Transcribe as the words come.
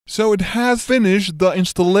So it has finished the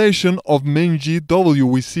installation of MinGW.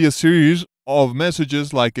 We see a series of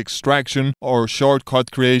messages like extraction or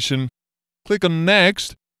shortcut creation. Click on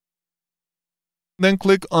Next. Then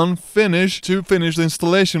click on Finish to finish the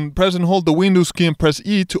installation. Press and hold the Windows key and press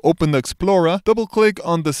E to open the Explorer. Double click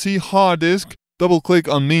on the C hard disk. Double click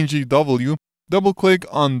on MinGW. Double click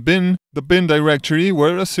on bin, the bin directory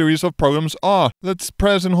where a series of programs are. Let's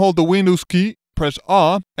press and hold the Windows key, press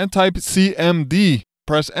R and type CMD.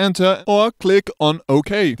 Press enter or click on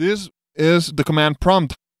OK. This is the command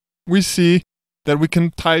prompt. We see that we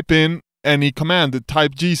can type in any command.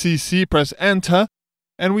 Type GCC, press enter,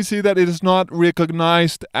 and we see that it is not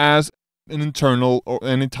recognized as an internal or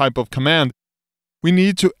any type of command. We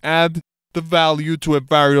need to add the value to a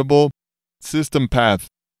variable system path.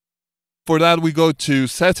 For that, we go to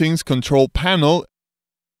Settings, Control Panel,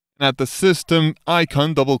 and at the System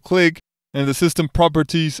icon, double click, and the System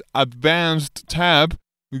Properties Advanced tab,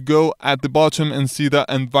 we go at the bottom and see the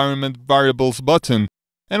Environment Variables button.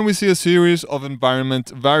 And we see a series of environment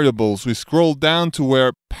variables. We scroll down to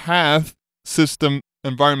where Path System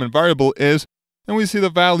Environment Variable is, and we see the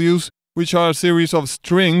values, which are a series of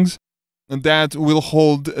strings that will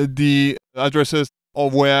hold the addresses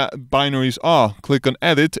of where binaries are. Click on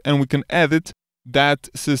Edit, and we can edit that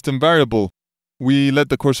system variable. We let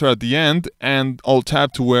the cursor at the end and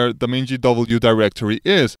Alt-Tab to where the MinGW directory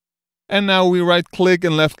is. And now we right-click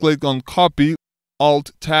and left-click on Copy,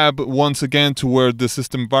 Alt-Tab once again to where the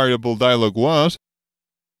system variable dialog was.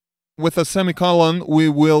 With a semicolon, we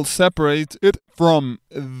will separate it from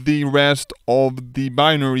the rest of the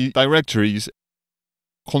binary directories.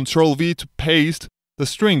 Ctrl-V to paste the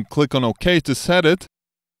string. Click on OK to set it.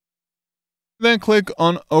 Then click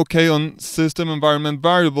on OK on System Environment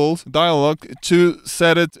Variables dialog to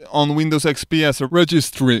set it on Windows XP as a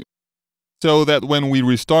registry, so that when we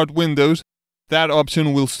restart Windows, that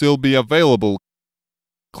option will still be available.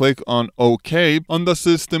 Click on OK on the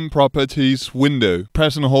System Properties window.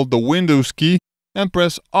 Press and hold the Windows key and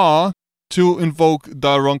press R to invoke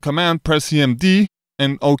the run command. Press CMD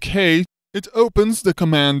and OK. It opens the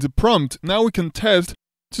command prompt. Now we can test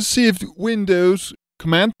to see if Windows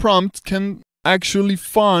command prompt can actually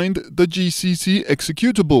find the GCC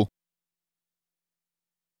executable.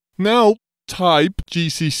 Now type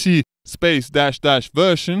GCC space --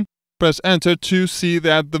 version. Press enter to see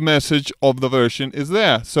that the message of the version is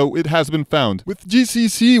there. So it has been found. With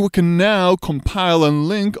GCC, we can now compile and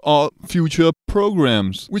link our future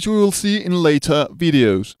programs, which we will see in later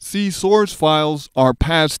videos. C source files are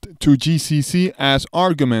passed to GCC as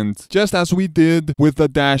arguments, just as we did with the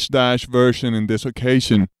 -- version in this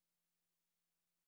occasion.